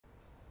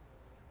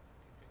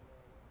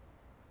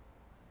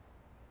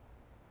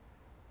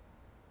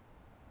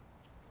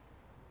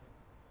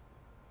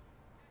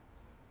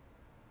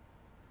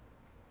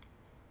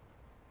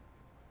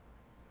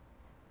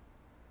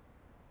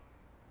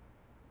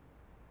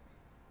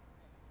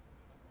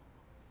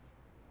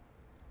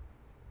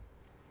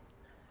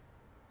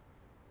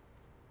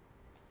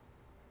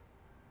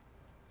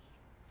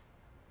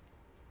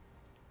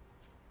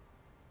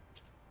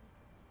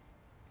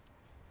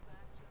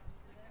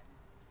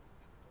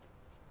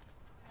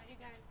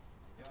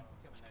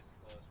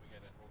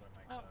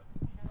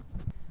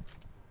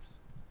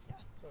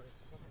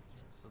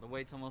The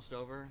wait's almost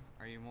over.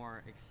 Are you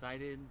more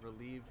excited,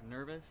 relieved,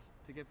 nervous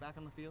to get back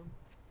on the field?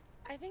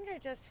 I think I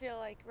just feel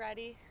like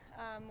ready.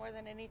 More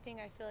than anything,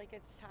 I feel like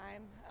it's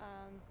time.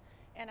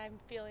 And I'm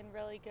feeling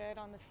really good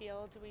on the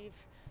field. We've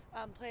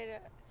played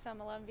some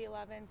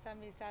 11v11,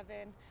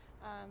 7v7.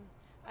 Um,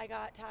 I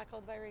got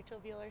tackled by Rachel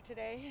Bueller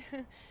today.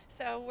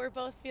 So we're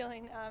both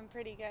feeling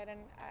pretty good, and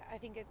I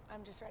think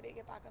I'm just ready to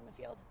get back on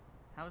the field.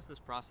 How has this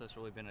process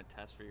really been a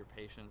test for your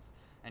patience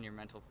and your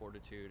mental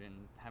fortitude and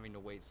having to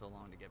wait so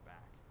long to get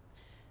back?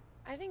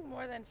 I think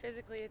more than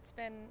physically, it's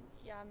been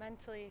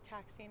mentally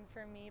taxing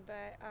for me.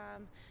 But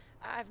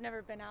I've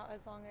never been out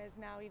as long as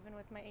now, even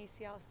with my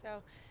ACL.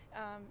 So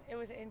it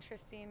was an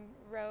interesting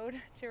road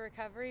to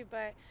recovery,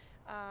 but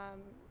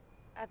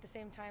at the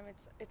same time,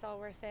 it's all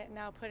worth it.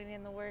 Now putting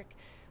in the work,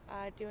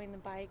 doing the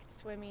bike,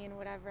 swimming,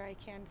 whatever I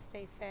can to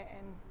stay fit,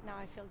 and now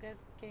I feel good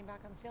getting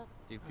back on the field.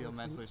 Do you feel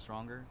mentally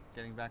stronger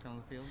getting back on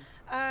the field?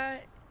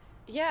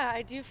 Yeah,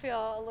 I do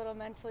feel a little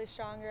mentally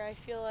stronger. I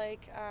feel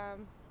like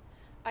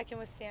I can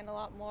withstand a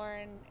lot more,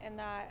 and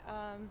that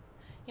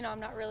I'm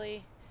not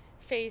really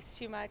phased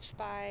too much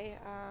by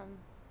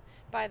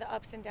the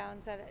ups and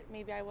downs that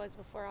maybe I was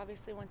before.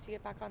 Obviously, once you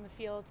get back on the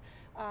field,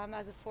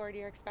 as a forward,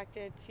 you're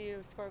expected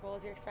to score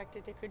goals, you're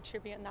expected to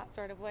contribute in that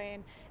sort of way,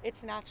 and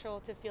it's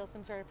natural to feel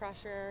some sort of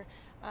pressure,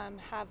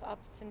 have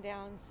ups and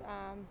downs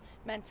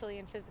mentally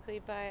and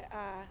physically, but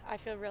I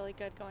feel really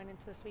good going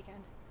into this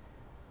weekend.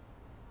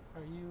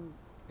 Are you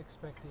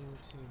expecting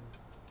to,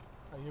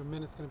 are your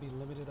minutes going to be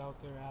limited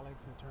out there,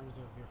 Alex, in terms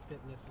of your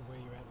fitness and where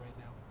you're at right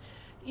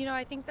now?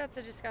 I think that's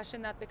a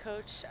discussion that the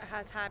coach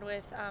has had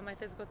with my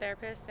physical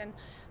therapist, and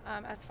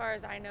as far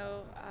as I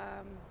know,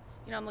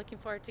 I'm looking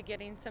forward to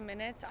getting some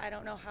minutes. I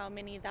don't know how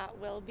many that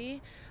will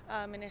be.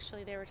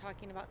 Initially, they were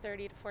talking about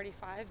 30 to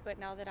 45, but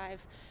now that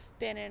I've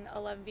been in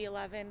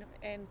 11v11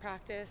 in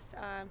practice,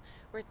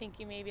 we're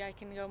thinking maybe I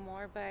can go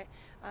more, but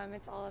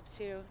it's all up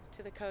to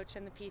the coach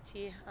and the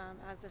PT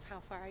as of how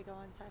far I go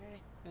on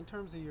Saturday. In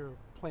terms of your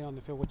play on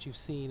the field, what you've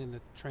seen in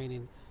the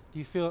training, do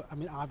you feel,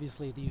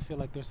 obviously, do you feel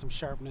like there's some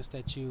sharpness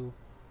that you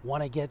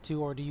want to get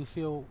to, or do you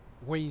feel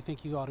where you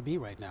think you ought to be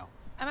right now?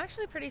 I'm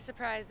actually pretty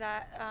surprised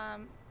at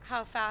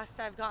how fast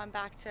I've gotten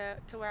back to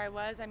where I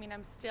was.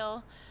 I'm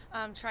still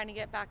trying to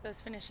get back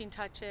those finishing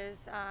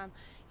touches,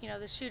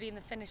 the shooting,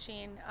 the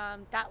finishing,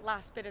 that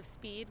last bit of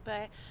speed.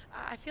 But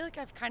I feel like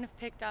I've kind of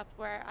picked up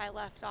where I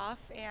left off,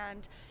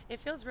 and it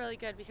feels really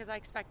good because I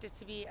expected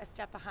to be a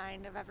step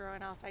behind of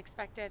everyone else. I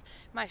expected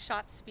my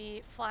shots to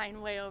be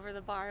flying way over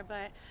the bar,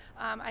 but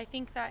I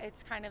think that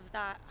it's kind of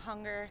that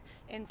hunger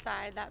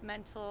inside, that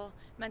mental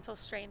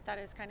strength that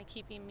is kind of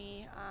keeping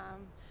me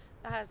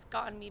that has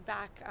gotten me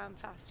back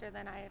faster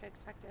than I had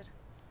expected.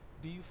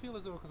 Do you feel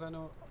as though, because I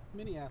know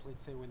many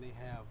athletes say when they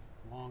have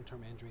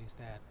long-term injuries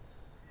that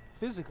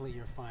physically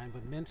you're fine,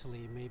 but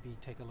mentally maybe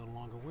take a little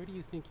longer. Where do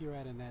you think you're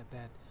at in that? Do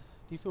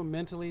you feel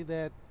mentally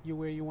that you're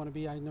where you want to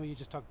be? I know you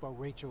just talked about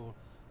Rachel.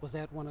 Was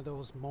that one of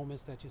those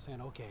moments that you're saying,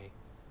 okay,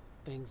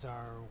 things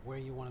are where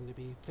you want them to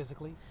be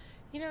physically?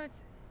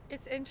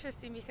 It's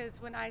interesting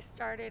because when I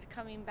started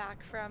coming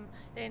back from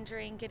the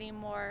injury and getting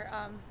more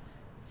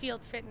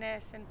field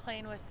fitness and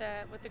playing with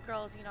the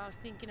girls, I was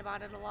thinking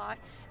about it a lot,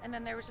 and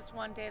then there was just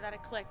one day that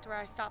it clicked where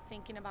I stopped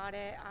thinking about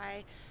it.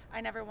 I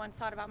never once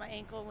thought about my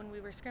ankle when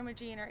we were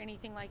scrimmaging or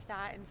anything like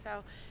that, and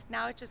so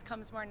now it just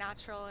comes more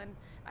natural, and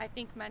I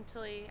think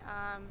mentally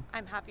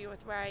I'm happy with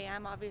where I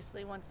am.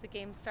 Obviously once the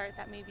games start,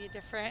 that may be a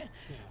different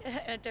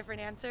a different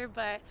answer,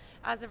 but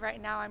as of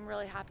right now I'm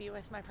really happy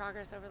with my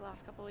progress over the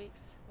last couple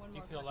weeks. Do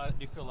you feel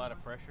a lot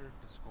of pressure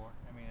to score?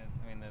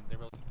 They're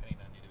really depending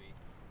on you to be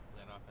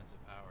that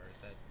offensive power.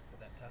 Is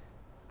that tough?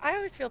 I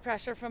always feel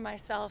pressure from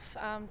myself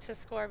to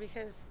score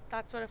because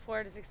that's what a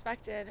forward is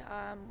expected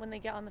when they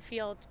get on the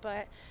field.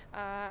 But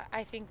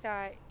I think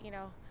that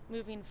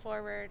moving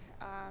forward,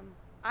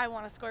 I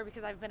want to score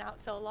because I've been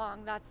out so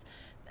long. That's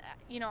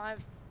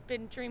I've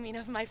been dreaming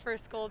of my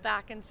first goal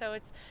back, and so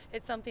it's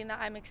something that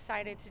I'm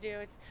excited to do.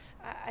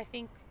 I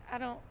think I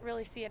don't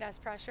really see it as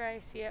pressure. I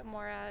see it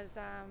more as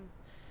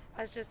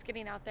just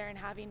getting out there and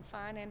having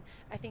fun, and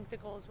I think the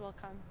goals will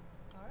come.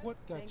 Right.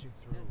 What got you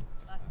through?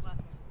 Last What got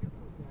you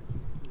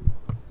through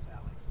all this,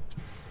 Alex, in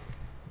terms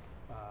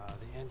of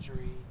the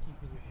injury?